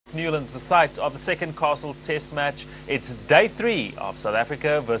Newlands, the site of the second Castle Test match. It's day 3 of South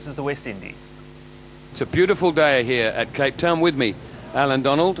Africa versus the West Indies. It's a beautiful day here at Cape Town. With me, Alan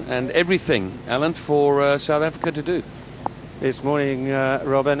Donald, and everything, Alan, for South Africa to do. This morning,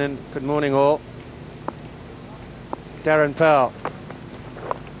 Robin, and good morning all. Darren Powell.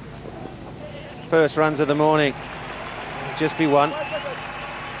 First runs of the morning. Just be one.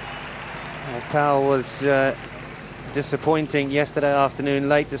 Powell was disappointing yesterday afternoon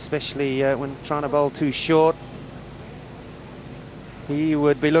late, especially when trying to bowl too short. He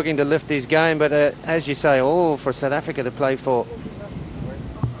would be looking to lift his game, but as you say, all for South Africa to play for.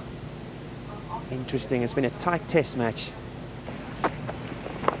 Interesting, it's been a tight test match. There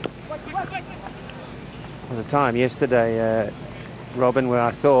was a time yesterday, Robin, where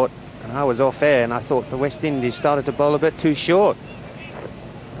I thought, and I was off air, and I thought the West Indies started to bowl a bit too short.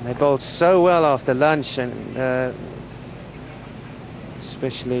 And they bowled so well after lunch, and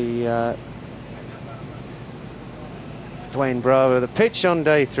especially Dwayne Bravo. The pitch on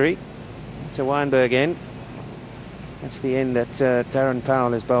day 3 to Wynberg end. That's the end that Darren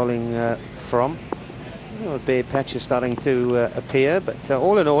Powell is bowling from. The bare patch is starting to appear, but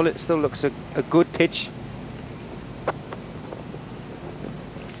all in all, it still looks a good pitch.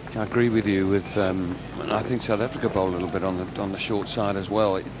 I agree with you. With I think South Africa bowled a little bit on the short side as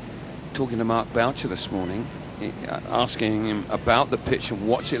well. Talking to Mark Boucher this morning, asking him about the pitch and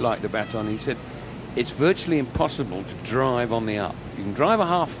what's it like to bat on, he said it's virtually impossible to drive on the up. You can drive a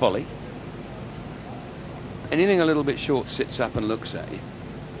half volley. Anything a little bit short sits up and looks at you.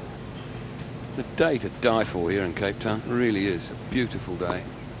 It's a day to die for here in Cape Town. It really is a beautiful day.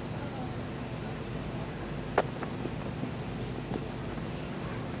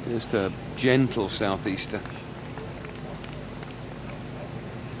 Just a gentle southeaster.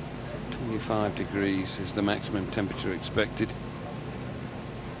 25 degrees is the maximum temperature expected.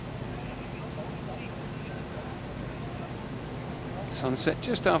 Sunset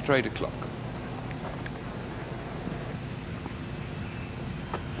just after 8 o'clock.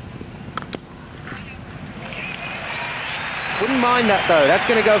 Wouldn't mind that though. That's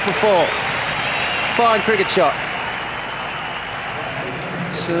going to go for 4. Fine cricket shot.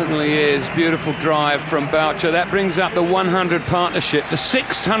 Certainly is. Beautiful drive from Boucher. That brings up the 100 partnership, the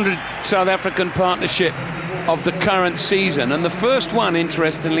 600 South African partnership of the current season, and the first one,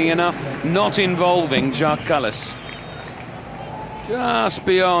 interestingly enough, not involving Jacques Kallis. Just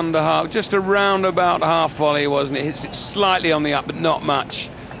beyond the half, just around about half volley, wasn't it? Hits it slightly on the up, but not much.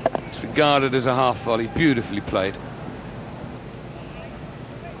 It's regarded as a half volley. Beautifully played.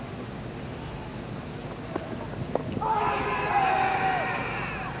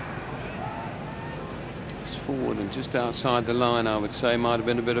 Forward and just outside the line, I would say. Might have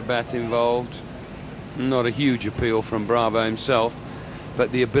been a bit of bat involved. Not a huge appeal from Bravo himself,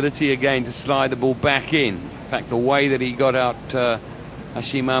 but the ability again to slide the ball back in. In fact, the way that he got out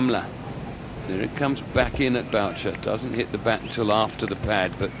Hashim Amla, there it comes back in at Boucher. Doesn't hit the bat until after the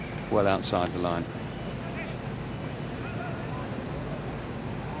pad, but well outside the line.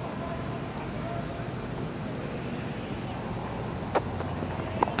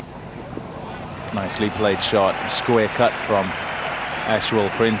 Nicely played shot, square cut from Ashwell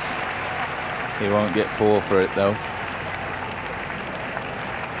Prince. He won't get 4 for it though.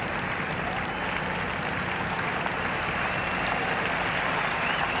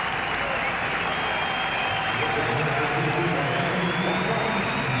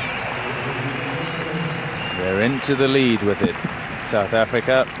 They're into the lead with it, South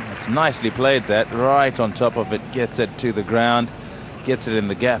Africa. It's nicely played, that right on top of it, gets it to the ground, gets it in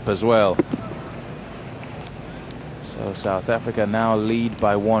the gap as well. So South Africa now lead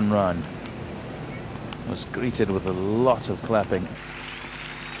by 1 run. Was greeted with a lot of clapping.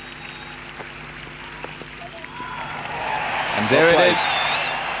 And there it is.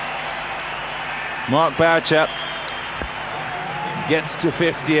 Mark Boucher gets to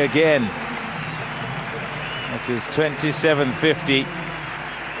 50 again. It is 27th 50.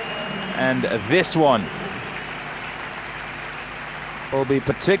 And this one will be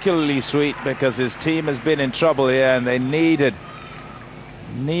particularly sweet because his team has been in trouble here, and they needed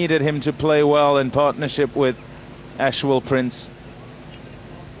him to play well in partnership with Ashwell Prince.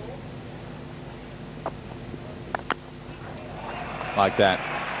 Like that.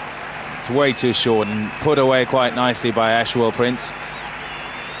 It's way too short and put away quite nicely by Ashwell Prince.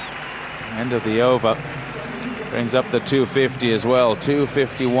 End of the over. Brings up the 250 as well.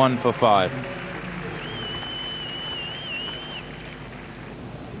 251 for 5.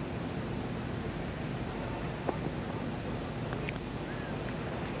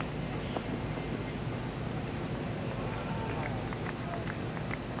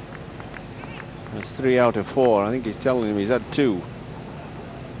 That's 3 out of 4. I think he's telling him he's had 2.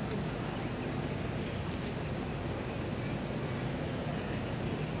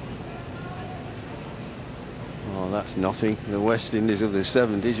 Oh, that's nothing. The West Indies of the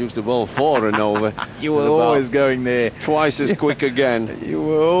 70s used to bowl 4 and over. You were always going there. Twice as quick again. You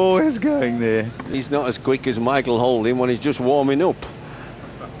were always going there. He's not as quick as Michael Holding when he's just warming up.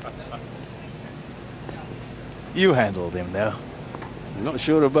 You handled him, though. I'm not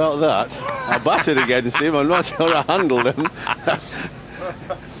sure about that. I batted against him. I'm not sure I handled him.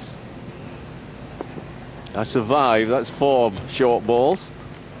 I survived. That's 4 short balls.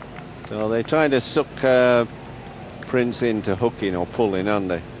 So they're trying to suck Prince into hooking or pulling, aren't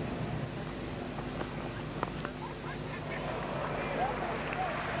they?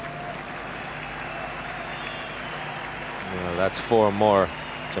 Well, that's 4 more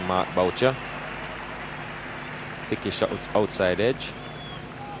to Mark Boucher. Thickish outside edge.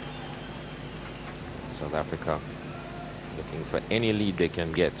 South Africa looking for any lead they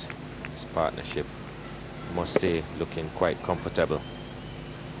can get. This partnership must stay looking quite comfortable.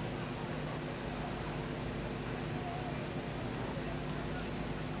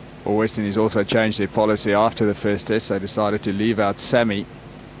 Well, West Indies also changed their policy after the first test. They decided to leave out Sammy.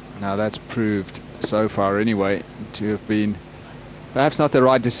 Now that's proved so far anyway to have been perhaps not the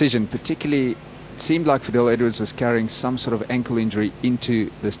right decision. Particularly, it seemed like Fidel Edwards was carrying some sort of ankle injury into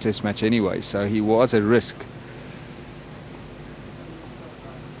this test match anyway, so he was at risk.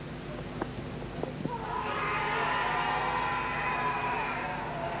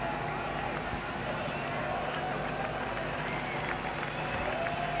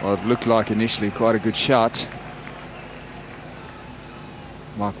 Well, it looked like initially quite a good shot.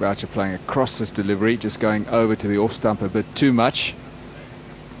 Mark Boucher playing across this delivery, just going over to the off stump a bit too much.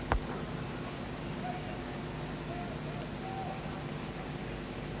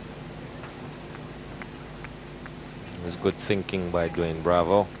 It was good thinking by Dwayne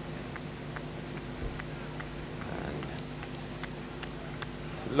Bravo.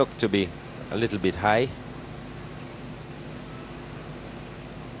 And looked to be a little bit high.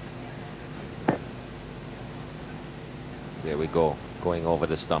 There we go, going over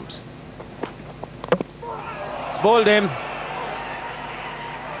the stumps. It's bowled him.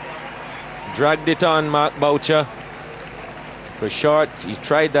 Dragged it on, Mark Boucher. For short, he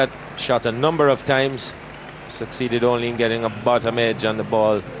tried that shot a number of times. Succeeded only in getting a bottom edge on the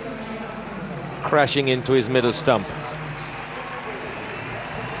ball, crashing into his middle stump.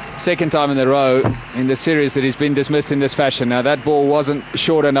 Second time in a row in the series that he's been dismissed in this fashion. Now that ball wasn't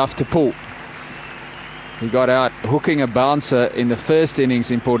short enough to pull. He got out hooking a bouncer in the first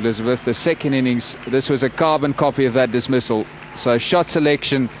innings in Port Elizabeth. The second innings, this was a carbon copy of that dismissal. So shot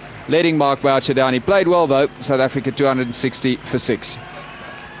selection, letting Mark Boucher down. He played well though. South Africa 260 for 6.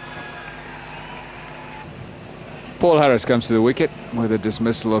 Paul Harris comes to the wicket with a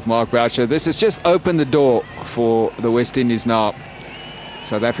dismissal of Mark Boucher. This has just opened the door for the West Indies now.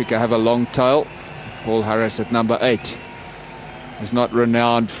 South Africa have a long tail. Paul Harris at number 8 is not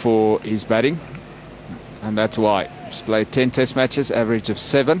renowned for his batting. And that's why. He's played 10 test matches, average of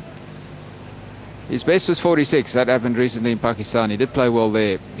 7. His best was 46. That happened recently in Pakistan. He did play well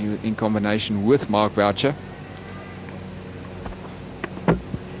there in combination with Mark Boucher.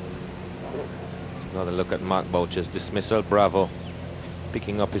 Another look at Mark Boucher's dismissal. Bravo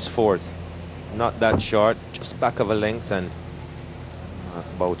picking up his 4th. Not that short, just back of a length, and Mark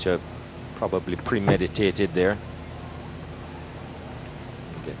Boucher probably premeditated there.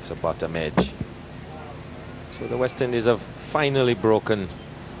 Gets a bottom edge. So the West Indies have finally broken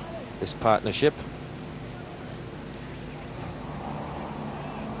this partnership.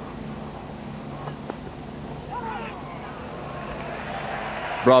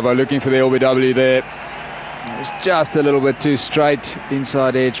 Bravo looking for the LBW there. It was just a little bit too straight.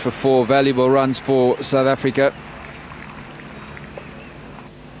 Inside edge for 4. Valuable runs for South Africa.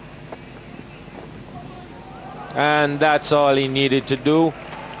 And that's all he needed to do.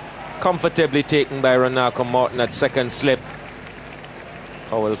 Comfortably taken by Ranako Morton at second slip.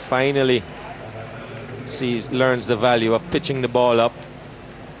 Powell finally learns the value of pitching the ball up.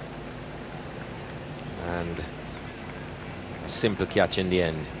 And a simple catch in the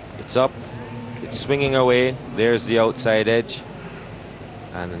end. It's up, it's swinging away. There's the outside edge.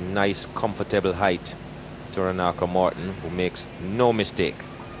 And a nice comfortable height to Ranako Morton, who makes no mistake.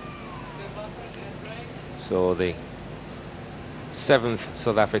 So the 7th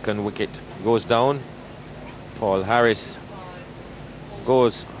South African wicket goes down. Paul Harris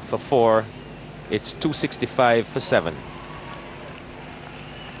goes for 4. It's 265 for 7.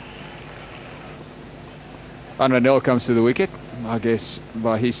 Anranel comes to the wicket. I guess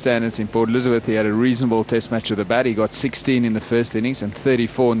by his standards in Port Elizabeth, he had a reasonable test match with the bat. He got 16 in the first innings and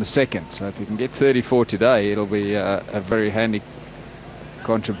 34 in the second. So if he can get 34 today, it'll be a very handy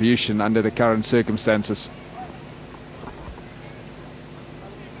contribution under the current circumstances.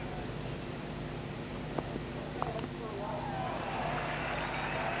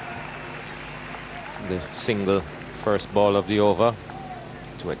 The single first ball of the over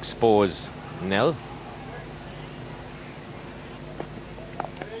to expose Nell.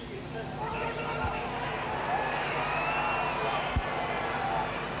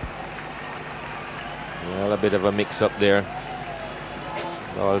 Well, a bit of a mix-up there.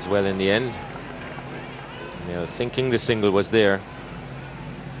 All's well in the end. Nell thinking the single was there,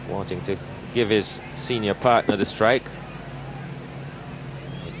 wanting to give his senior partner the strike.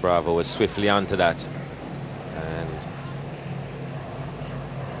 Bravo was swiftly onto that and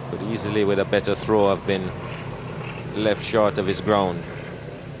could easily, with a better throw, have been left short of his ground.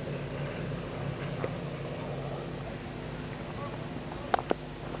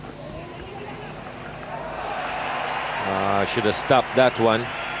 Should have stopped that one.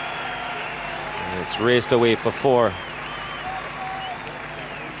 And it's raced away for 4.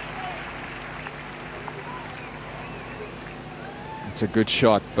 It's a good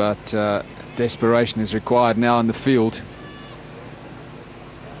shot, but desperation is required now in the field.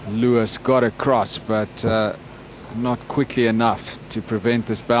 Lewis got across, but not quickly enough to prevent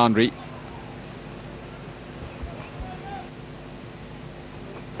this boundary.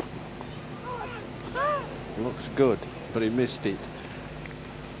 Looks good, but he missed it.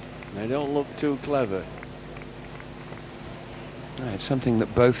 They don't look too clever. It's something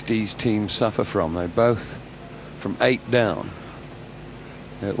that both these teams suffer from. They're both from 8 down.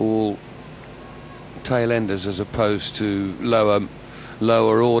 They're all tail enders as opposed to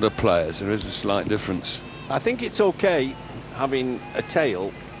lower order players. There is a slight difference. I think it's okay having a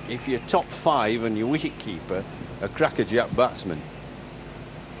tail if your top 5 and your wicket keeper are crackerjack batsmen.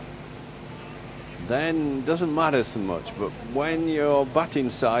 Then it doesn't matter so much. But when your batting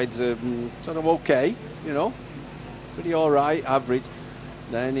sides are sort of okay, you know, pretty all right, average,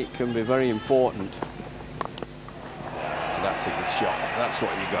 then it can be very important. That's a good shot. That's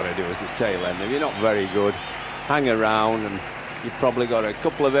what you've got to do as a tail ender. If you're not very good, hang around, and you've probably got a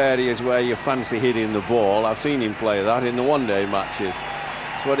couple of areas where you fancy hitting the ball. I've seen him play that in the one-day matches.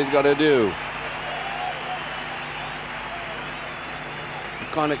 That's what he's got to do.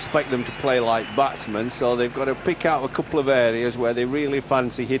 You can't expect them to play like batsmen, so they've got to pick out a couple of areas where they really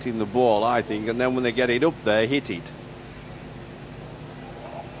fancy hitting the ball, I think, and then when they get it up there, hit it.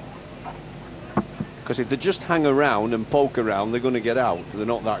 Because if they just hang around and poke around, they're going to get out. They're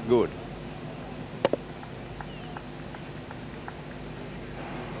not that good.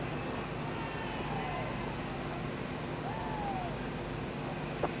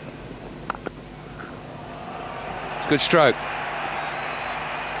 It's a good stroke.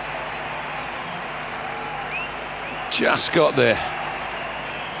 Just got there.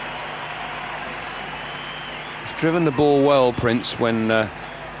 He's driven the ball well, Prince, when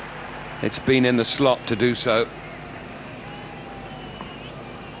it's been in the slot to do so.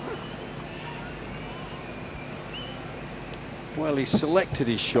 Well, he's selected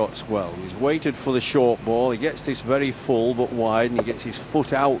his shots well. He's waited for the short ball. He gets this very full but wide, and he gets his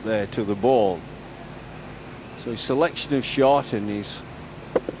foot out there to the ball. So his selection of shot and his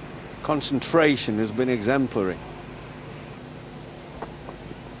concentration has been exemplary.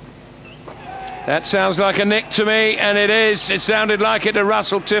 That sounds like a nick to me, and it is. It sounded like it to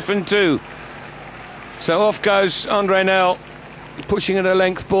Russell Tiffin too. So off goes Andre Nell, pushing at a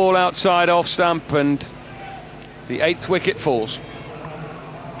length ball outside off stump, and the 8th wicket falls.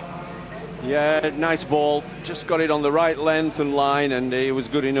 Yeah, nice ball. Just got it on the right length and line, and he was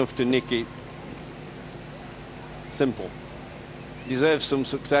good enough to nick it. Simple. Deserves some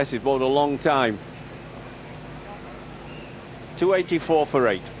success. He's bowled a long time. 284 for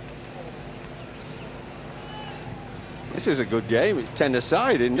 8. This is a good game. It's 10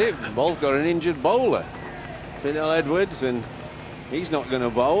 aside, isn't it? Both got an injured bowler, Fidel Edwards, and he's not going to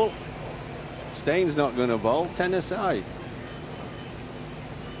bowl. Staines not going to bowl. 10 aside.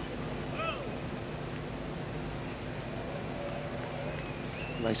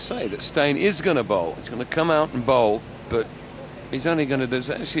 They say that Staines is going to bowl. He's going to come out and bowl, but he's only going to. There's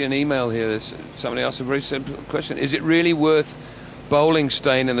actually an email here. There's somebody asked a very simple question: is it really worth bowling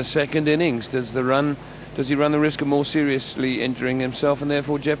Staines in the second innings? Does he run the risk of more seriously injuring himself and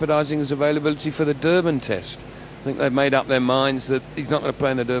therefore jeopardising his availability for the Durban Test? I think they've made up their minds that he's not going to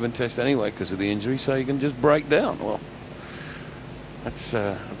play in the Durban Test anyway because of the injury, so he can just break down. Well, that's.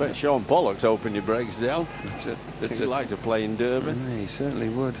 I bet Sean Pollock's hoping he breaks down. That's it. That's He'd like to play in Durban. Yeah, he certainly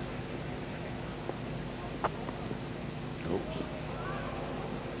would.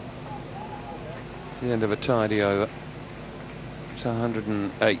 It's the end of a tidy over. It's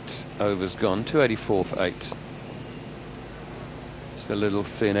 108 overs gone. 284 for 8. Just a little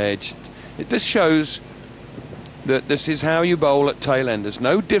thin edge. This shows that this is how you bowl at tail enders.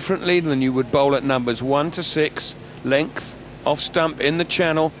 No differently than you would bowl at numbers 1 to 6. Length, off stump, in the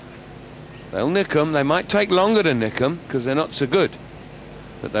channel. They'll nick them. They might take longer to nick them because they're not so good,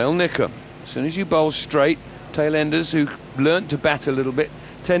 but they'll nick them. As soon as you bowl straight, tail enders who learnt to bat a little bit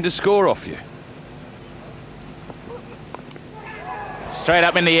tend to score off you. Straight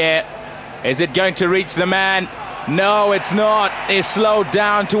up in the air. Is it going to reach the man? No, it's not. He slowed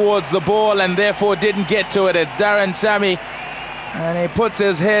down towards the ball and therefore didn't get to it. It's Darren Sammy, and he puts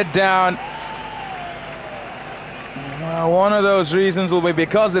his head down. Well, one of those reasons will be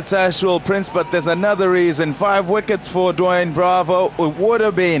because it's Ashwell Prince, but there's another reason. 5 wickets for Dwayne Bravo. It would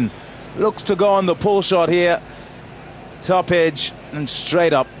have been. Looks to go on the pull shot here. Top edge and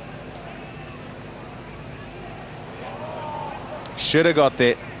straight up. Should have got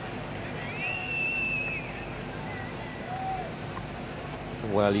there.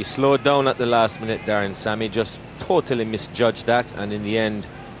 Well, he slowed down at the last minute, Darren Sammy. Just totally misjudged that, and in the end,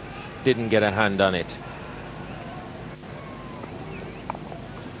 didn't get a hand on it.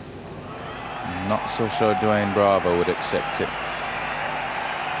 Not so sure Dwayne Bravo would accept it,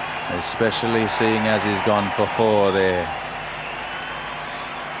 especially seeing as he's gone for 4 there.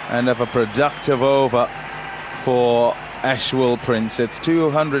 And of a productive over for Ashwell Prince. It's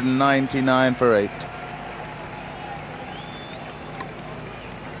 299 for 8.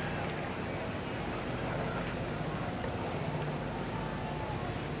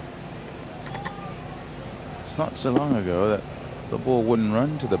 It's not so long ago that the ball wouldn't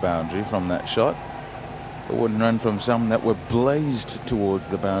run to the boundary from that shot. It wouldn't run from some that were blazed towards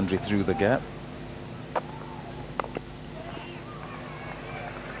the boundary through the gap.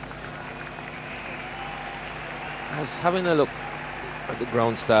 I was having a look at the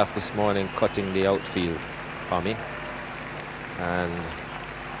ground staff this morning cutting the outfield for me, and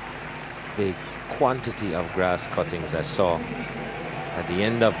the quantity of grass cuttings I saw at the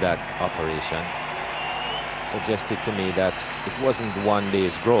end of that operation suggested to me that it wasn't one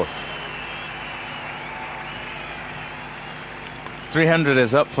day's growth. 300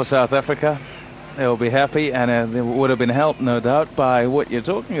 is up for South Africa. They'll be happy, and they would have been helped, no doubt, by what you're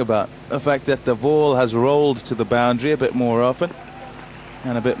talking about. The fact that the ball has rolled to the boundary a bit more often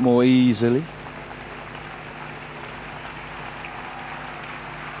and a bit more easily.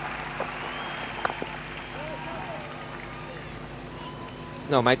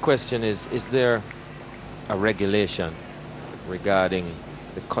 No, my question is there a regulation regarding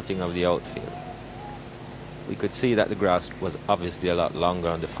the cutting of the outfield? We could see that the grass was obviously a lot longer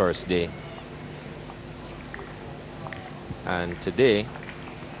on the first day, and today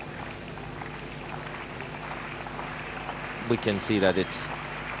we can see that it's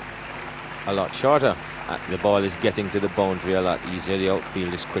a lot shorter. The ball is getting to the boundary a lot easier. The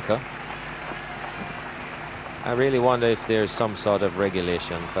outfield is quicker. I really wonder if there's some sort of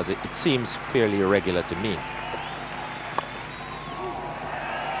regulation, because it seems fairly irregular to me.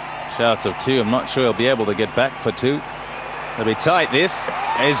 Shouts of 2. I'm not sure he'll be able to get back for 2. It'll be tight, this.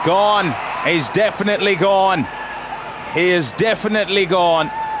 He's gone. He's definitely gone. He is definitely gone.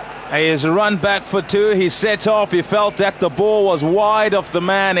 He has run back for 2. He set off. He felt that the ball was wide of the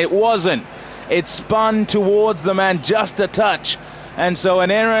man. It wasn't. It spun towards the man just a touch. And so an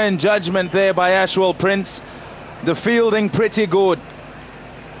error in judgment there by Ashwell Prince. The fielding pretty good.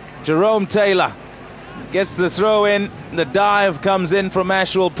 Jerome Taylor gets the throw in. The dive comes in from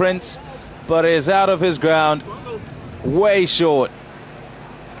Ashwell Prince, but is out of his ground. Way short.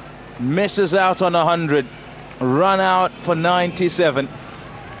 Misses out on 100. Run out for 97.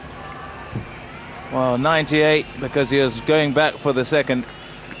 Well, 98 because he was going back for the second.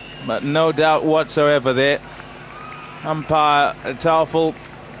 But no doubt whatsoever there. Umpire Taufel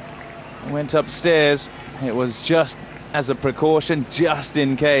went upstairs. It was just as a precaution, just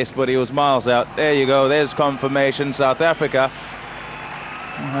in case, but he was miles out. There you go, there's confirmation. South Africa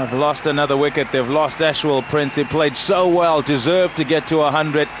have lost another wicket. They've lost Ashwell Prince. He played so well, deserved to get to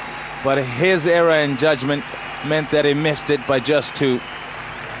 100, but his error in judgment meant that he missed it by just 2.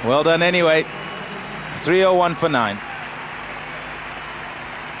 Well done anyway. 301 for 9.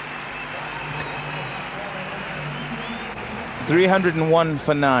 .301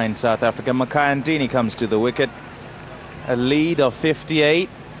 for 9, South Africa. Makayandini comes to the wicket. A lead of 58.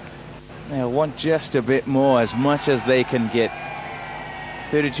 They want just a bit more, as much as they can get.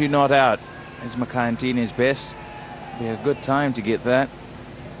 32 not out is Makayandini's best. Be a good time to get that.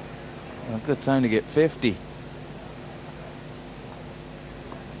 A good time to get 50.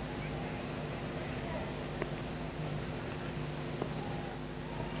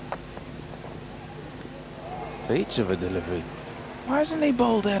 Each of a delivery. Why isn't he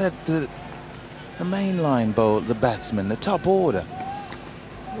bowled that at the mainline bowl, the batsman, the top order?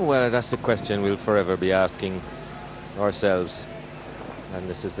 Well, that's the question we'll forever be asking ourselves. And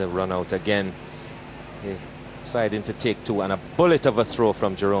this is the run out again. He deciding to take two, and a bullet of a throw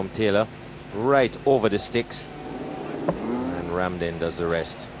from Jerome Taylor right over the sticks, and Ramden does the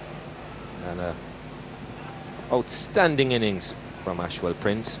rest. And a outstanding innings from Ashwell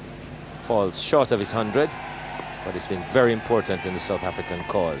Prince. Falls short of his 100, but it's been very important in the South African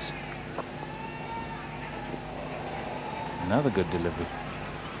cause. Another good delivery.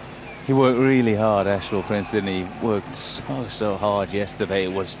 He worked really hard, Ashwell Prince, didn't he? Worked so hard yesterday.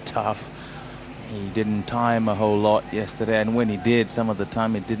 It was tough. He didn't time a whole lot yesterday, and when he did, some of the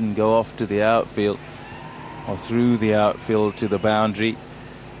time it didn't go off to the outfield or through the outfield to the boundary.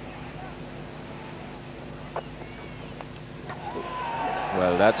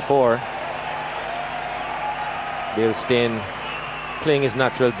 Well, that's 4. Bill Stein playing his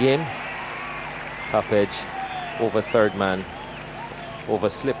natural game. Top edge over third man, over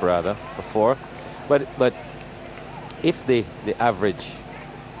slip rather, for 4. But if the average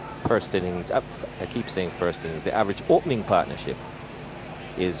first innings, I keep saying first innings, the average opening partnership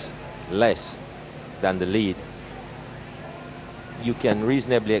is less than the lead, you can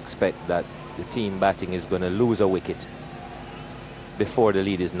reasonably expect that the team batting is going to lose a wicket before the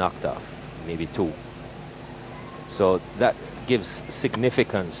lead is knocked off, maybe 2. So that gives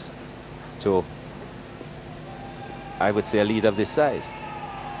significance to, I would say, a lead of this size.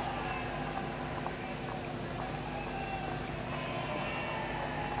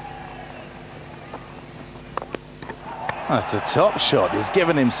 That's a top shot. He's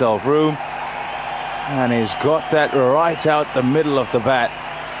given himself room, and he's got that right out the middle of the bat.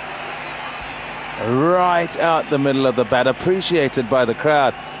 Right out the middle of the bat, appreciated by the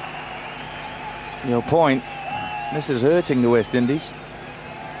crowd. Your point, this is hurting the West Indies.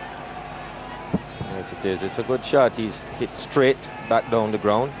 Yes, it is. It's a good shot. He's hit straight back down the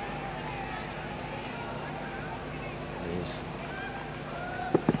ground. He's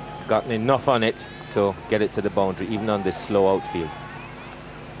gotten enough on it to get it to the boundary, even on this slow outfield.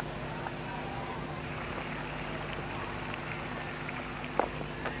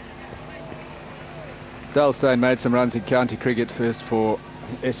 Dale Steyn made some runs in county cricket, first for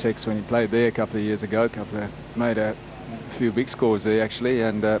Essex when he played there a couple of years ago. Made a few big scores there actually,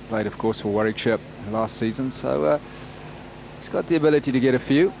 and played of course for Warwickshire last season, so he's got the ability to get a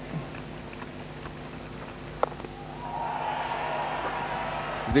few.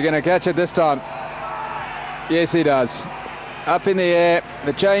 Is he going to catch it this time? Yes, he does. Up in the air,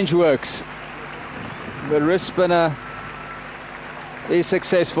 the change works. The wrist spinner is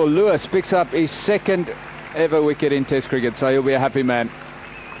successful. Lewis picks up his second ever wicket in Test cricket, so he'll be a happy man.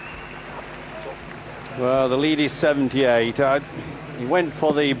 Well, the lead is 78. He went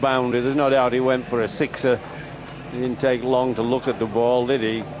for the boundary. There's no doubt he went for a sixer. He didn't take long to look at the ball, did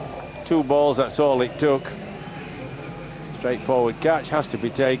he? 2 balls, that's all it took. Straightforward catch, has to be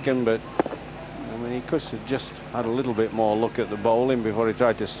taken, but I mean, he could have just had a little bit more look at the bowling before he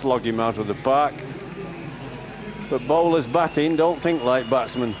tried to slog him out of the park. But bowlers batting don't think like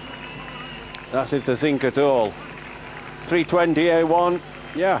batsmen. That's if they think at all. 320 A1,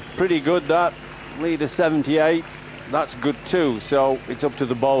 yeah, pretty good that. Lead of 78, that's good too. So it's up to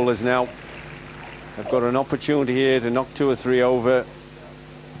the bowlers now. They've got an opportunity here to knock 2 or 3 over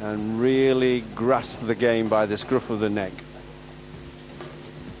and really grasp the game by the scruff of the neck.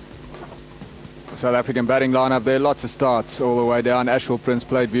 South African batting lineup there, lots of starts all the way down. Ashwell Prince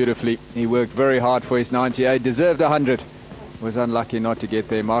played beautifully. He worked very hard for his 98, deserved 100. Was unlucky not to get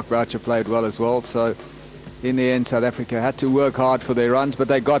there. Mark Boucher played well as well, so in the end South Africa had to work hard for their runs, but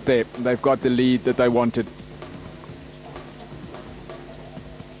they got there. They've got the lead that they wanted.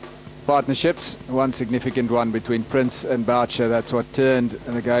 Partnerships, one significant one between Prince and Boucher. That's what turned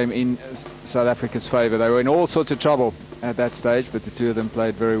the game in South Africa's favour. They were in all sorts of trouble at that stage, but the two of them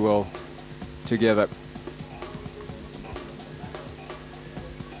played very well together.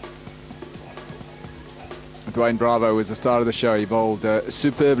 Dwayne Bravo was the star of the show. He bowled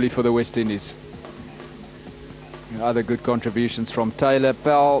superbly for the West Indies. Other good contributions from Taylor.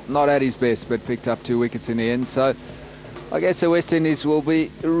 Powell not at his best, but picked up 2 wickets in the end, so I guess the West Indies will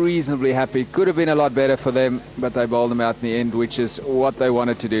be reasonably happy. Could have been a lot better for them, but they bowled them out in the end, which is what they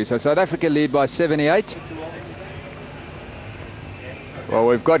wanted to do. So South Africa lead by 78. Well,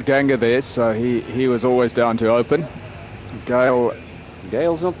 we've got Ganga there, so he was always down to open. Gayle.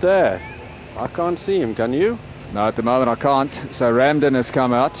 Gale's not there. I can't see him, can you? No, at the moment I can't. So Ramden has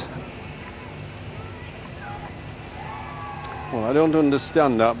come out. Well, I don't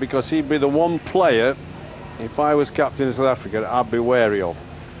understand that, because he'd be the one player, if I was captain of South Africa, I'd be wary of.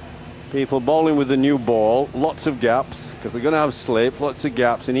 People bowling with the new ball, lots of gaps, because they're going to have slip, lots of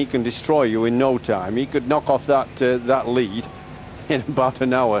gaps, and he can destroy you in no time. He could knock off that lead in about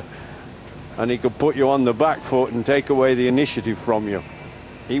an hour, and he could put you on the back foot and take away the initiative from you.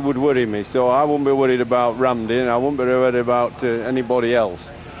 He would worry me, so I wouldn't be worried about Ramden. I wouldn't be worried about anybody else.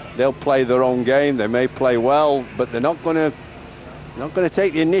 They'll play their own game. They may play well, but they're not going to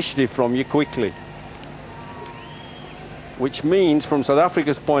take the initiative from you quickly. Which means, from South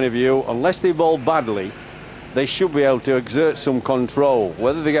Africa's point of view, unless they bowl badly, they should be able to exert some control.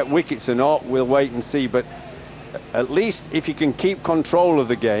 Whether they get wickets or not, we'll wait and see. But at least if you can keep control of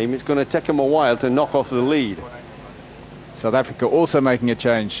the game, it's going to take them a while to knock off the lead. South Africa also making a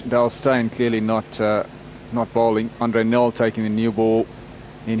change. Dale Steyn clearly not bowling. Andre Nel taking the new ball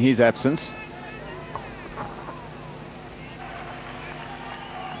in his absence.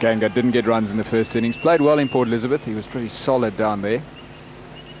 Ganga didn't get runs in the first innings. Played well in Port Elizabeth. He was pretty solid down there.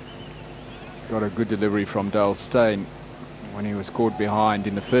 Got a good delivery from Dale Steyn when he was caught behind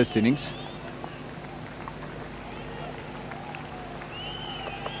in the first innings.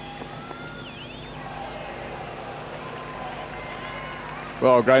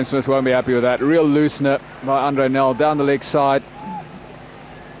 Well, Graham Smith won't be happy with that. Real loosener by Andre Nel down the leg side.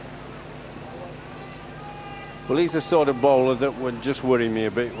 Well, he's the sort of bowler that would just worry me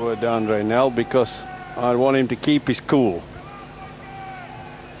a bit with Andre Nel, because I want him to keep his cool.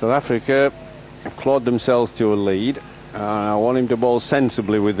 South Africa have clawed themselves to a lead, and I want him to bowl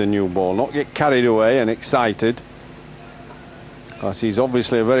sensibly with the new ball, not get carried away and excited, because he's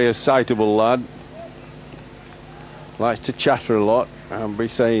obviously a very excitable lad. Likes to chatter a lot and be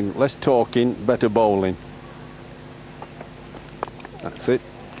saying less talking, better bowling. That's it.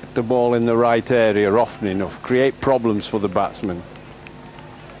 Get the ball in the right area often enough. Create problems for the batsman.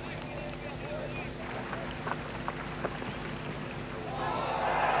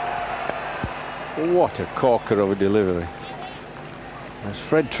 What a corker of a delivery. As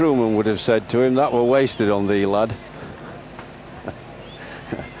Fred Truman would have said to him, that were wasted on thee, lad.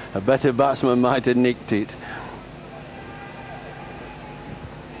 A better batsman might have nicked it.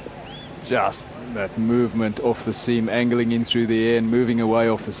 Just that movement off the seam, angling in through the air and moving away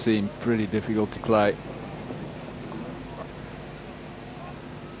off the seam. Pretty difficult to play.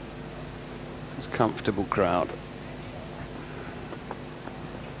 It's a comfortable crowd.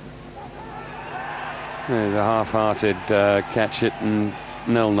 There's a half-hearted catch it, and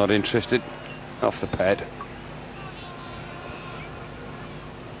Nel not interested. Off the pad.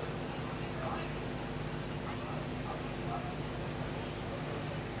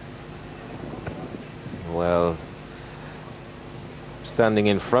 Well, standing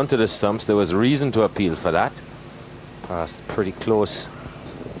in front of the stumps, there was reason to appeal for that. Passed pretty close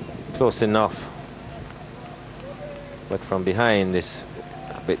enough. But from behind, it's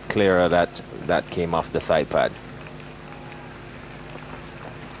a bit clearer that that came off the thigh pad.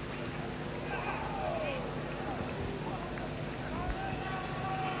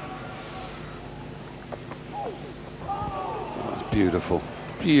 Beautiful,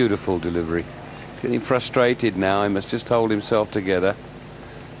 beautiful delivery. He's getting frustrated now. He must just hold himself together.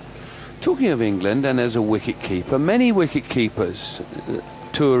 Talking of England, and as a wicket keeper, many wicket keepers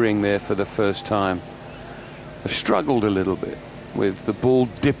touring there for the first time have struggled a little bit with the ball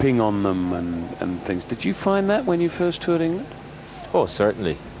dipping on them and things. Did you find that when you first toured England? Oh,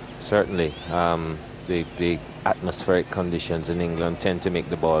 certainly, certainly. The atmospheric conditions in England tend to make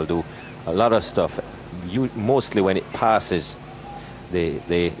the ball do a lot of stuff. Mostly when it passes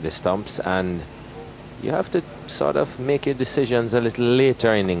the stumps, and you have to sort of make your decisions a little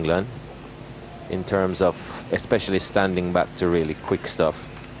later in England in terms of especially standing back to really quick stuff.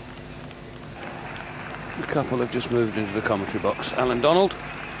 A couple have just moved into the commentary box. Alan Donald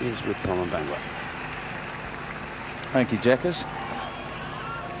is with Tom and Bangla. Thank you, Jackers.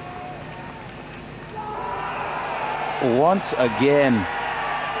 Once again,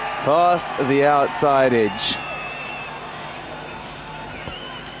 past the outside edge.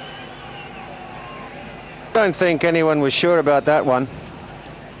 I don't think anyone was sure about that one,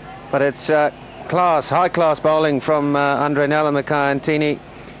 but it's high-class bowling from Andre Nel and Mackay Antini.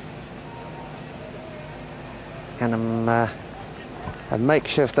 And a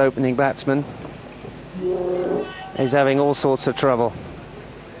makeshift opening batsman is having all sorts of trouble.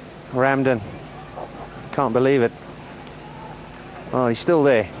 Ramden, can't believe it. Oh, he's still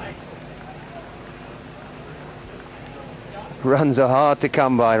there. Runs are hard to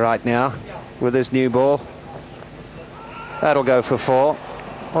come by right now with this new ball. That'll go for 4.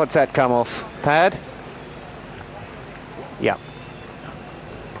 What's that come off? Pad? Yeah.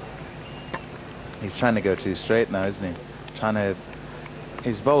 He's trying to go too straight now, isn't he?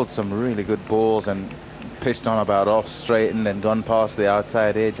 He's bowled some really good balls and pitched on about off, straightened and gone past the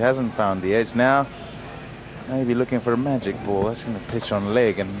outside edge. Hasn't found the edge now. Maybe looking for a magic ball. That's going to pitch on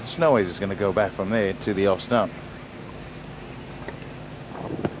leg, and Snowy's is going to go back from there to the off stump.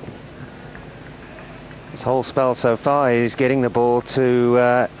 This whole spell so far is getting the ball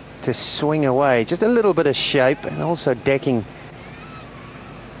to swing away. Just a little bit of shape and also decking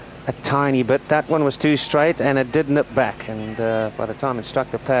a tiny bit. That one was too straight and it did nip back, and by the time it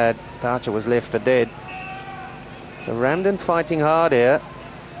struck the pad, Boucher was left for dead. So Ramden fighting hard here.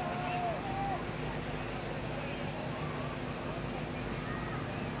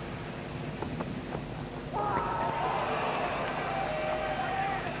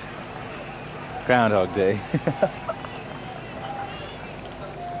 Groundhog Day.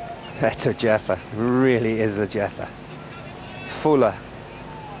 That's a Jaffa, really is a Jaffa. Fuller.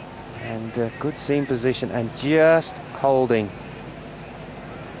 And good seam position and just holding.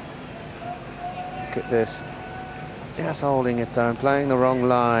 Look at this. Just holding its own, playing the wrong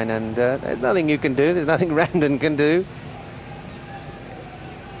line, and there's nothing you can do, there's nothing Ramden can do.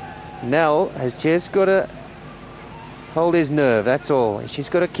 Nell has just got to hold his nerve, that's all. She's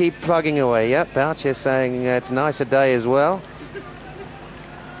got to keep plugging away. Yep, Boucher saying it's a nicer day as well.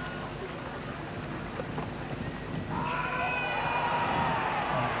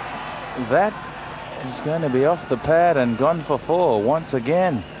 That is going to be off the pad and gone for 4 once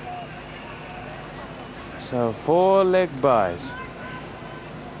again. So 4 leg byes.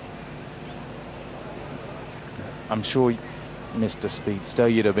 I'm sure, Mr. Speedster,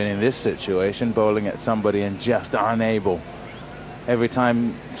 you'd have been in this situation, bowling at somebody and just unable. Every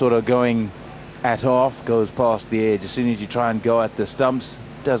time sort of going at off goes past the edge. As soon as you try and go at the stumps,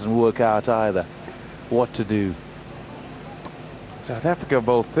 doesn't work out either. What to do? South Africa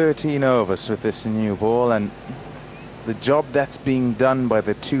bowled 13 overs with this new ball, and the job that's being done by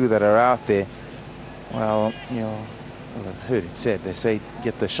the 2 that are out there, well, you know, I've heard it said, they say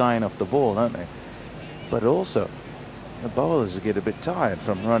get the shine off the ball, don't they? But also, the bowlers get a bit tired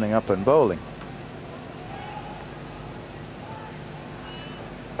from running up and bowling.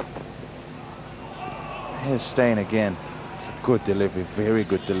 Here's Steyn again. It's a good delivery, very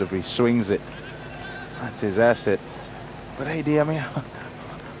good delivery. Swings it. That's his asset. But hey, dear, I mean,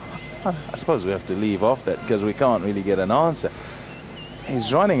 I suppose we have to leave off that because we can't really get an answer.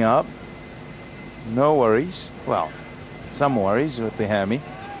 He's running up. No worries. Well, some worries with the hammy.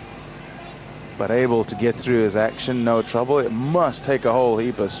 But able to get through his action, no trouble. It must take a whole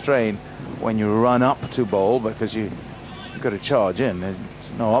heap of strain when you run up to bowl because you've got to charge in. There's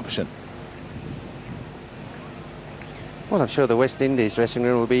no option. Well, I'm sure the West Indies dressing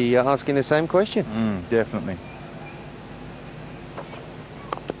room will be asking the same question. Definitely.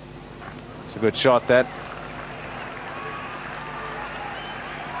 It's a good shot, that.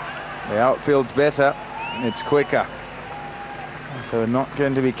 The outfield's better. It's quicker. So not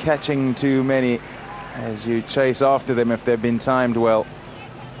going to be catching too many as you chase after them if they've been timed well.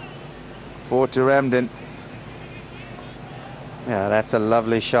 4 to Ramden. Yeah, that's a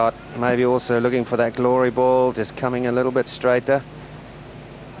lovely shot. Maybe also looking for that glory ball, just coming a little bit straighter.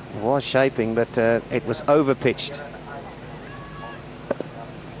 It was shaping, but it was over-pitched.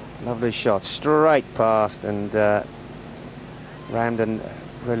 Lovely shot, straight past, and Ramden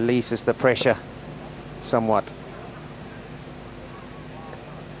releases the pressure somewhat.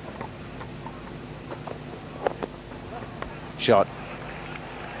 Shot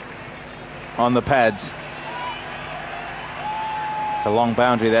on the pads. It's a long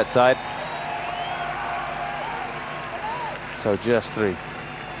boundary that side. So just 3.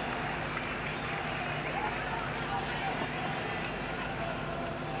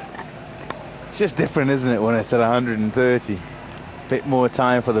 It's just different, isn't it, when it's at 130? Bit more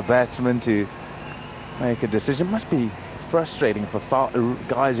time for the batsman to make a decision. Must be frustrating for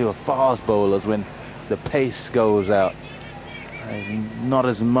guys who are fast bowlers when the pace goes out. Not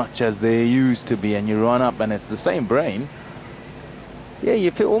as much as they used to be, and you run up and it's the same brain. Yeah,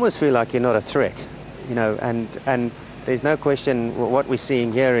 you almost feel like you're not a threat, you know, and there's no question what we're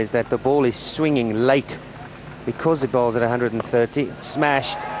seeing here is that the ball is swinging late because the ball's at 130.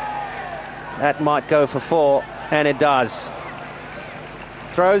 Smashed. That might go for 4, and it does.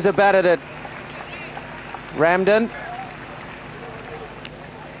 Throws a bat at it. Ramden.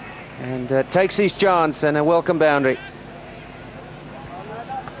 And takes his chance, and a welcome boundary.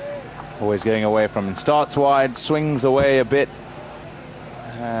 Always going away from him. Starts wide, swings away a bit,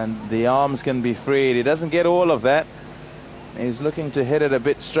 and the arms can be freed. He doesn't get all of that. He's looking to hit it a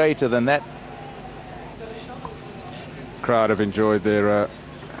bit straighter than that. Crowd have enjoyed their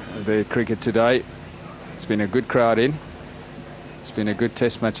cricket today. It's been a good crowd in. It's been a good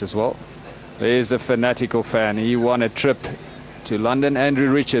test match as well. There's a fanatical fan. He won a trip to London.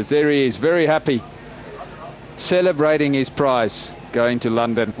 Andrew Richards, there he is, very happy, celebrating his prize, going to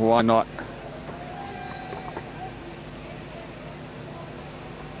London. Why not?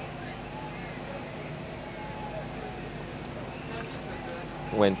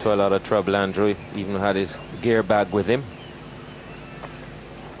 Went to a lot of trouble, Andrew. Even had his gear bag with him.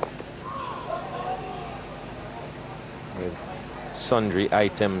 With sundry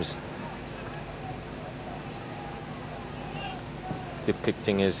items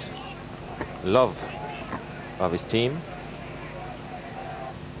depicting his love of his team.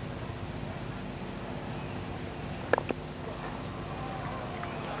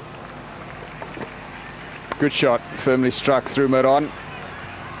 Good shot, firmly struck through mid-on.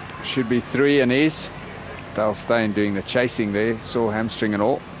 Should be 3 and is. Dale Steyn doing the chasing there, sore hamstring and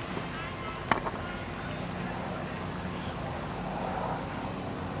all.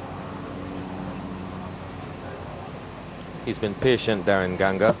 He's been patient, Darren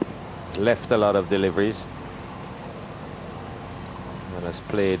Ganga. He's left a lot of deliveries and has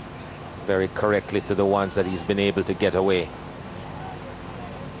played very correctly to the ones that he's been able to get away.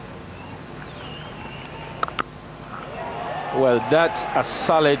 Well, that's a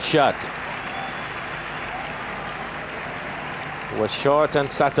solid shot. Was short and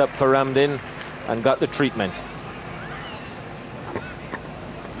sat up for Ramdin and got the treatment.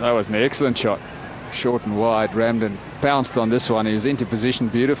 That was an excellent shot. Short and wide. Ramdin bounced on this one. He was into position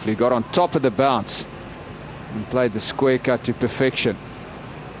beautifully. Got on top of the bounce and played the square cut to perfection.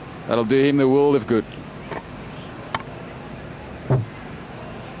 That'll do him the world of good.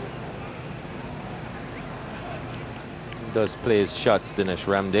 Does play his shots, Dinesh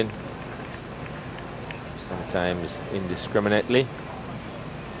Ramdin. Sometimes indiscriminately,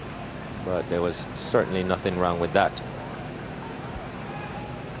 but there was certainly nothing wrong with that.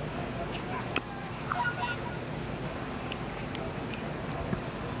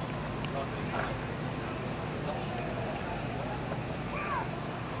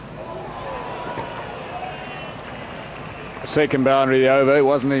 Second boundary over. It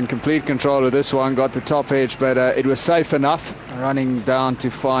wasn't in complete control of this one. Got the top edge, but it was safe enough. Running down to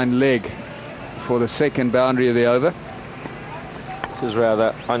find leg for the second boundary of the over. This is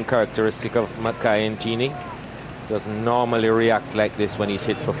rather uncharacteristic of Mackay Ntini. Doesn't normally react like this when he's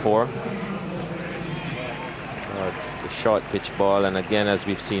hit for 4. A short pitch ball, and again, as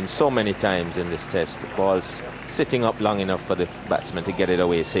we've seen so many times in this test, the ball's sitting up long enough for the batsman to get it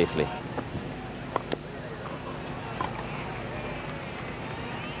away safely.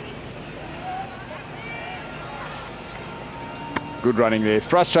 Good running there.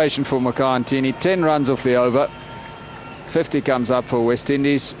 Frustration for Mackay Ntini. 10 runs off the over. 50 comes up for West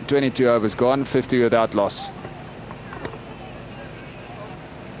Indies. 22 overs gone. 50 without loss.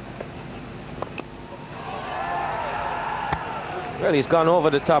 Well, he's gone over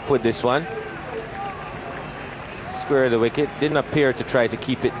the top with this one. Square the wicket. Didn't appear to try to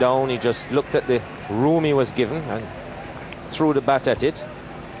keep it down. He just looked at the room he was given and threw the bat at it.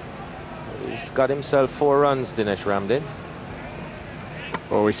 He's got himself 4 runs, Dinesh Ramdin.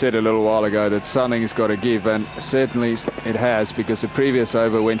 Well, we said a little while ago that something's got to give, and certainly it has, because the previous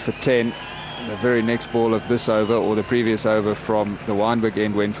over went for 10. The very next ball of this over, or the previous over from the Wynberg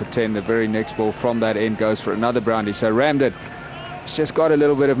end, went for 10. The very next ball from that end goes for another boundary. So Ramdin has just got a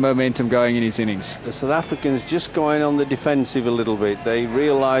little bit of momentum going in his innings. The South Africans just going on the defensive a little bit. They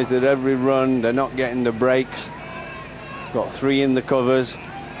realise that every run they're not getting the breaks. Got 3 in the covers.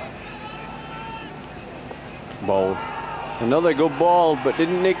 Ball. Another good ball, but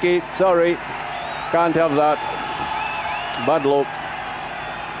didn't nick it. Sorry, can't have that. Bad luck.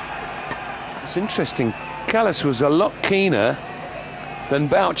 It's interesting. Callis was a lot keener than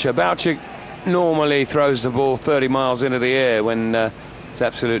Boucher. Boucher normally throws the ball 30 miles into the air when he's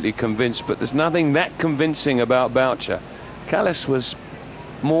absolutely convinced, but there's nothing that convincing about Boucher. Callis was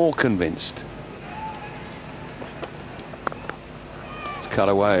more convinced. It's cut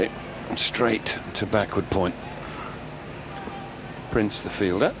away straight to backward point. Prince, the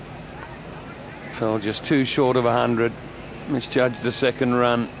fielder, fell just 2 short of 100, misjudged the second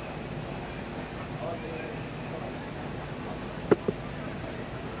run.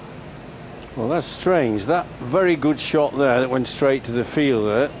 Well, that's strange. That very good shot there that went straight to the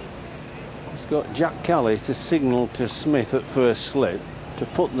fielder. It's got Jack Callis to signal to Smith at first slip to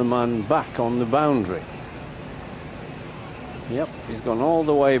put the man back on the boundary. Yep, he's gone all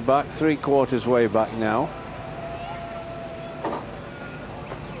the way back, 3/4 way back now.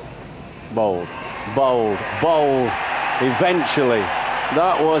 Bowled, bowled, bowled. Eventually,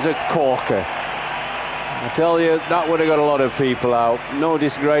 that was a corker. I tell you, that would have got a lot of people out. No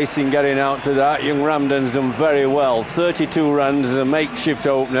disgrace in getting out to that. Young Ramdan's done very well. 32 runs as a makeshift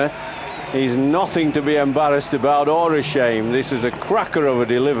opener. He's nothing to be embarrassed about or ashamed. This is a cracker of a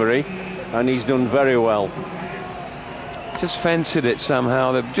delivery, and he's done very well. Just fancied it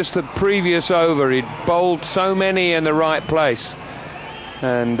somehow. Just the previous over, he'd bowled so many in the right place.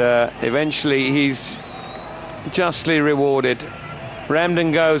 And eventually he's justly rewarded.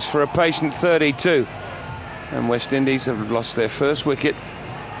 Ramdan goes for a patient 32. And West Indies have lost their first wicket,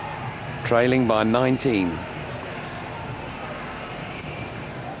 trailing by 19.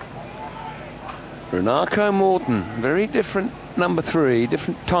 Runako Morton, very different number 3,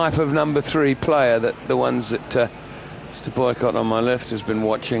 different type of number 3 player that the ones that Mr. Boycott on my left has been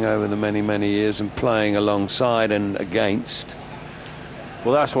watching over the many years and playing alongside and against.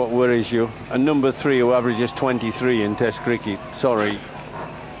 Well, that's what worries you. A number 3 who averages 23 in Test cricket. Sorry,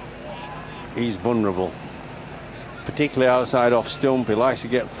 he's vulnerable. Particularly outside off stump, he likes to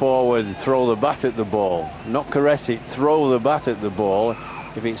get forward and throw the bat at the ball. Not caress it, throw the bat at the ball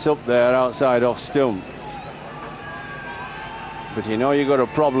if it's up there outside off stump. But you know you've got a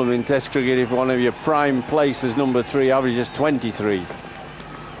problem in Test cricket if one of your prime places, number 3, averages 23.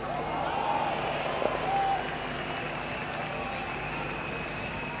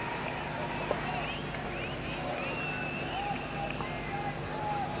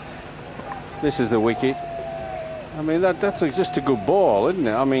 This is the wicket. I mean, that's just a good ball, isn't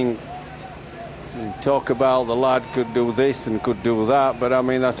it? I mean, you talk about the lad could do this and could do that, but I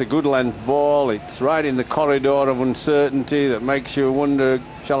mean, that's a good length ball. It's right in the corridor of uncertainty that makes you wonder,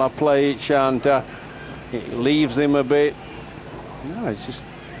 shall I play it, shan't I? It leaves him a bit. No, it's just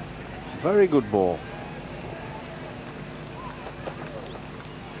a very good ball.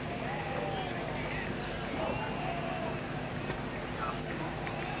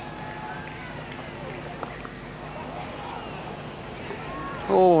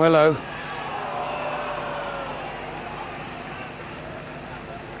 Oh, hello.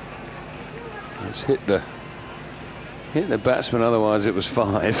 It's hit the batsman, otherwise it was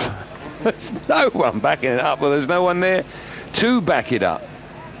 5. There's no one backing it up. Well, there's no one there to back it up.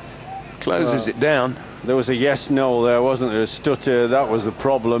 Closes it down. There was a yes-no there, wasn't there? A stutter, that was the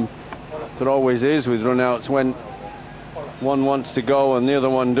problem. There always is with run-outs when one wants to go and the other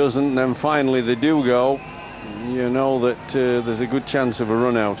one doesn't, and then finally they do go. You know that there's a good chance of a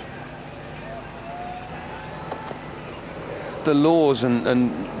run-out. The laws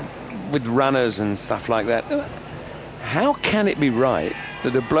and with runners and stuff like that, how can it be right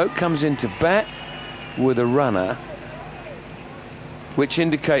that a bloke comes into bat with a runner which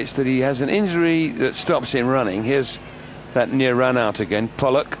indicates that he has an injury that stops him running? Here's that near run out again.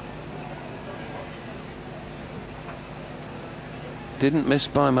 Pollock didn't miss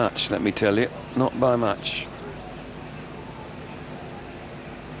by much, let me tell you, not by much.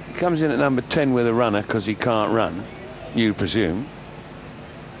 He comes in at number 10 with a runner because he can't run, you presume.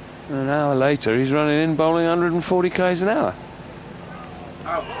 And an hour later he's running in bowling 140 k's an hour.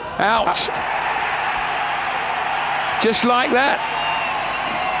 Out. Just like that.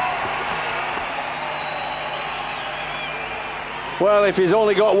 Well, if he's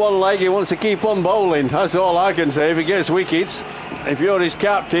only got one leg, he wants to keep on bowling. That's all I can say. If he gets wickets, if you're his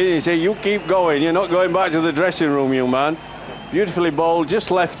captain, you say, you keep going. You're not going back to the dressing room, young man. Beautifully bowled,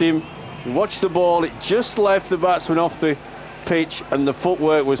 just left him. Watch the ball, it just left the batsman off the pitch, and the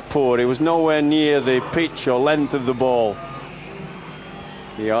footwork was poor. It was nowhere near the pitch or length of the ball.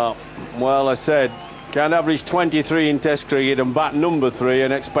 Yeah, well, I said, can't average 23 in Test cricket and bat number 3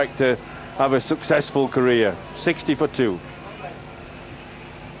 and expect to have a successful career. 60 for 2.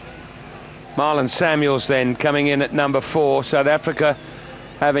 Marlon Samuels then coming in at number 4. South Africa,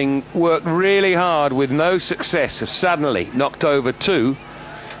 having worked really hard with no success, have suddenly knocked over 2,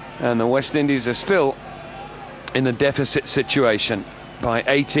 and the West Indies are still in a deficit situation by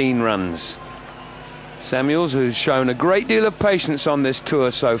 18 runs. Samuels, who's shown a great deal of patience on this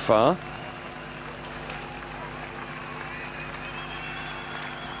tour so far.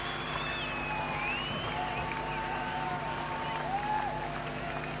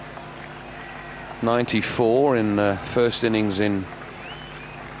 .94 in the first innings in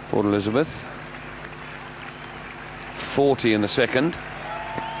Port Elizabeth. 40 in the second.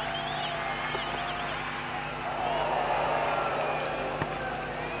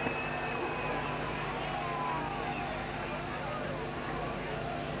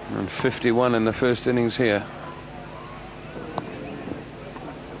 And 51 in the first innings here.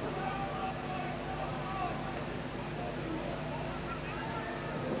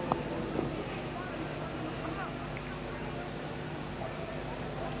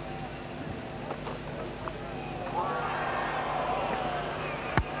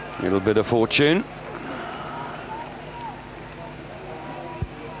 Little bit of fortune.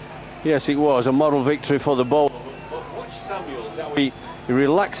 Yes, it was a moral victory for the bowler. But watch Samuels, how he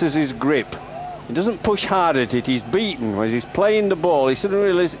relaxes his grip. He doesn't push hard at it. He's beaten. As he's playing the ball, he suddenly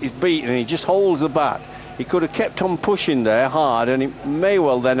realises he's beaten and he just holds the bat. He could have kept on pushing there hard and it may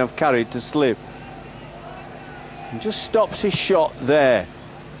well then have carried to slip. He just stops his shot there.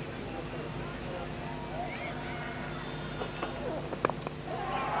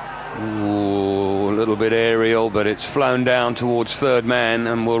 Ooh, a little bit aerial, but it's flown down towards third man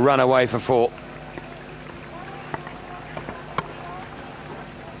and will run away for 4.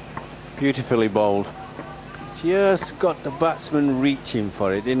 Beautifully bowled. Just got the batsman reaching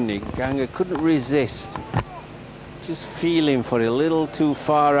for it, didn't he? Ganga couldn't resist. Just feeling for it a little too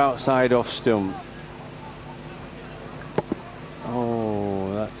far outside off stump.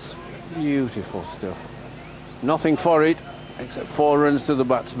 Oh, that's beautiful stuff. Nothing for it except 4 runs to the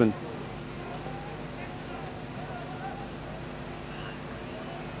batsman.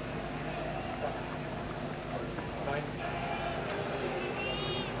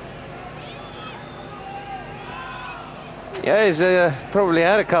 Yeah, he's probably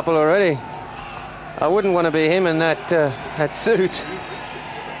had a couple already. I wouldn't want to be him in that suit.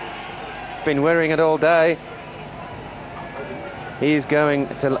 He's been wearing it all day. He's going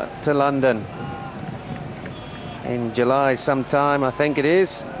to London in July sometime, I think it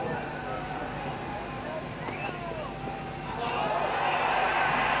is.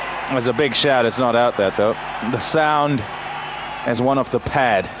 There's a big shout. It's not out that though. The sound is one off the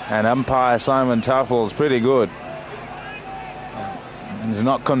pad, and umpire Simon Tuffle is pretty good. He's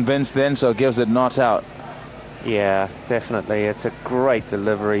not convinced then, so gives it not out. Yeah, definitely. It's a great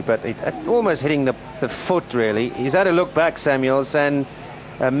delivery, but it almost hitting the foot, really. He's had a look back, Samuels, and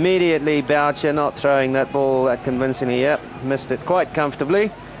immediately Boucher not throwing that ball that convincingly. Yep, missed it quite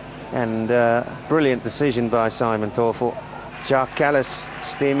comfortably. And brilliant decision by Simon Tuffle. Jack Callis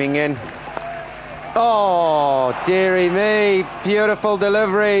steaming in. Oh, dearie me. Beautiful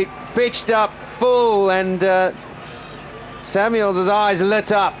delivery. Pitched up full, and Samuels' eyes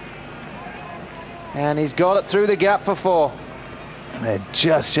lit up. And he's got it through the gap for 4. They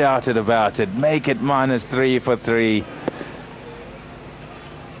just shouted about it. Make it -3 for 3.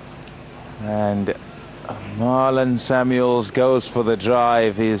 And Marlon Samuels goes for the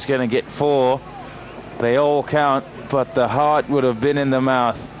drive. He's going to get 4. They all count, but the heart would have been in the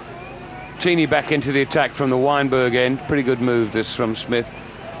mouth. Teeny back into the attack from the Weinberg end. Pretty good move this from Smith.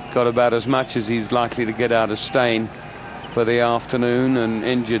 Got about as much as he's likely to get out of Steyn for the afternoon, and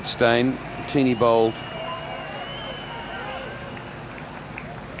injured Steyn. Teeny bowled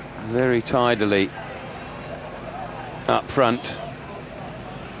very tidily up front.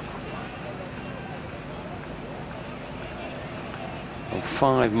 Of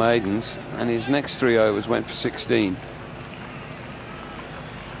 5 maidens, and his next 3 overs went for 16.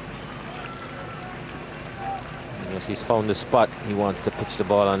 Yes, he's found the spot. He wants to pitch the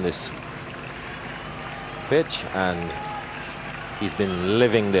ball on this pitch, and he's been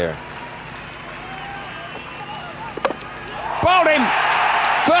living there. Bowled him!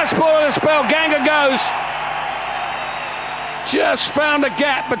 First ball of the spell, Ganga goes. Just found a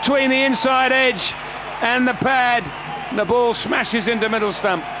gap between the inside edge and the pad. The ball smashes into middle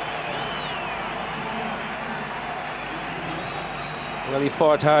stump. Well, he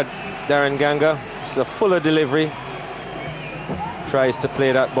fought hard, Darren Ganga. It's a fuller delivery. Tries to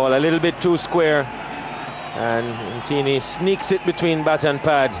play that ball a little bit too square, and Ntini sneaks it between bat and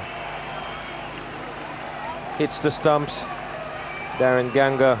pad. Hits the stumps. Darren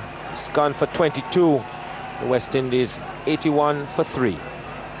Ganga has gone for 22. The West Indies 81 for 3.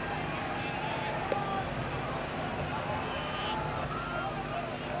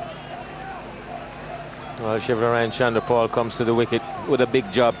 Well, Shivnarine Chanderpaul comes to the wicket with a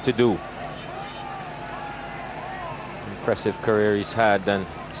big job to do. Impressive career he's had, and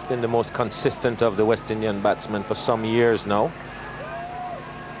he's been the most consistent of the West Indian batsmen for some years now.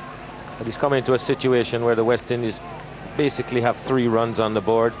 But he's come into a situation where the West Indies basically have 3 runs on the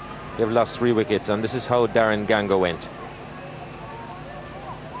board. They've lost 3 wickets, and this is how Darren Ganga went.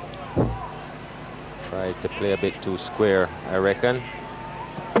 Tried to play a bit too square, I reckon.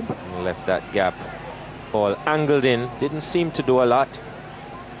 And left that gap. Ball angled in, didn't seem to do a lot.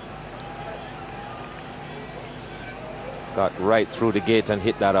 got right through the gate and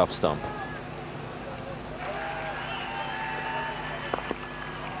hit that off stump.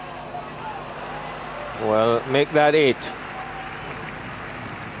 Well, make that 8.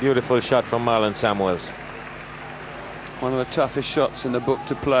 Beautiful shot from Marlon Samuels. One of the toughest shots in the book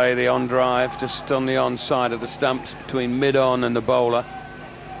to play, the on drive, just on the on side of the stumps between mid-on and the bowler.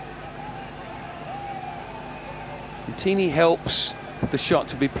 Teeny helps the shot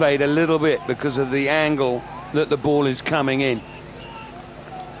to be played a little bit because of the angle that the ball is coming in.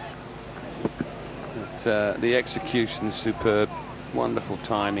 But, the execution is superb. Wonderful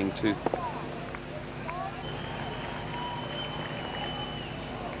timing too.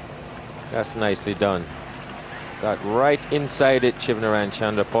 That's nicely done. Got right inside it, Shivnarine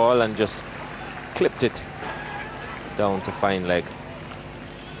Chanderpaul, and just clipped it down to fine leg.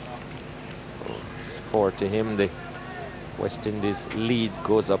 So it's 4 to him. The West Indies lead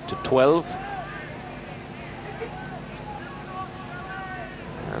goes up to 12.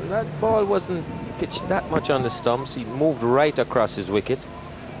 And that ball wasn't pitched that much on the stumps. He moved right across his wicket.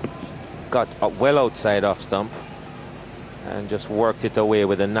 Got up well outside off stump. And just worked it away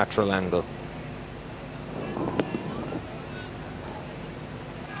with a natural angle.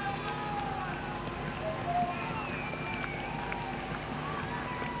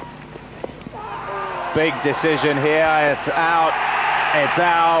 Big decision here. It's out. It's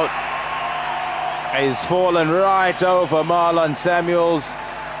out. He's fallen right over Marlon Samuels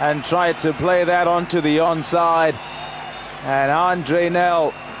and tried to play that onto the onside. And Andre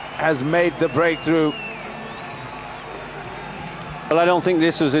Nell has made the breakthrough. Well, I don't think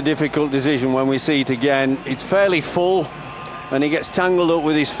this was a difficult decision when we see it again. It's fairly full and he gets tangled up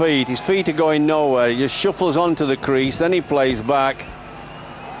with his feet. His feet are going nowhere. He just shuffles onto the crease, then he plays back.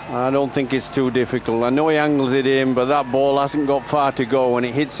 I don't think it's too difficult. I know he angles it in, but that ball hasn't got far to go when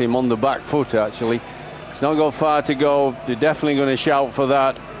it hits him on the back foot, actually. It's not got far to go. They're definitely going to shout for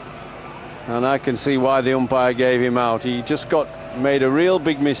that. And I can see why the umpire gave him out. He just made a real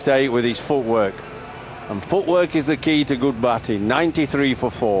big mistake with his footwork. And footwork is the key to good batting. 93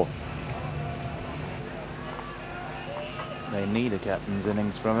 for 4. They need a captain's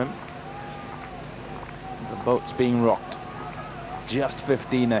innings from him. The boat's being rocked. Just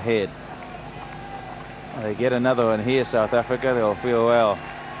 15 ahead. They get another one here, South Africa. They'll feel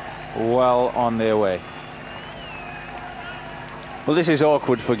well on their way. Well, this is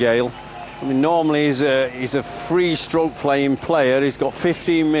awkward for Gayle. I mean, normally he's a free stroke playing player. He's got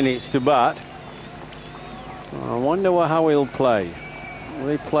 15 minutes to bat. I wonder how he'll play. Will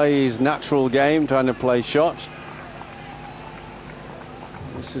he play his natural game, trying to play shots?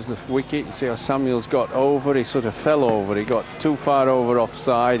 This is the wicket. You see how Samuels got over. He sort of fell over. He got too far over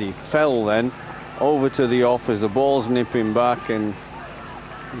offside. He fell then over to the off as the ball's nipping back, and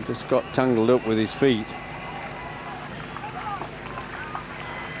he just got tangled up with his feet.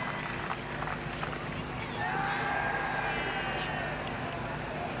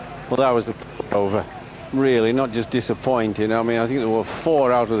 Well, that was the over. Really, not just disappointing. I mean, I think there were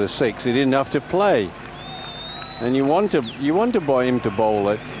 4 out of the 6 he didn't have to play. And you want him to bowl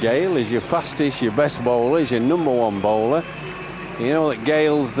at Gayle. He's your fastest, your best bowler, he's your #1 bowler. You know that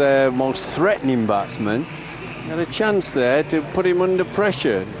Gayle's their most threatening batsman. You had a chance there to put him under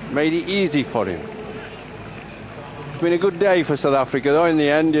pressure. Made it easy for him. It's been a good day for South Africa, though. In the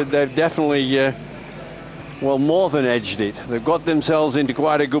end, they've definitely, well, more than edged it. They've got themselves into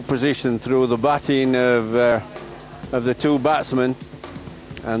quite a good position through the batting of the 2 batsmen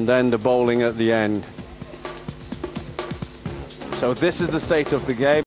and then the bowling at the end. So this is the state of the game.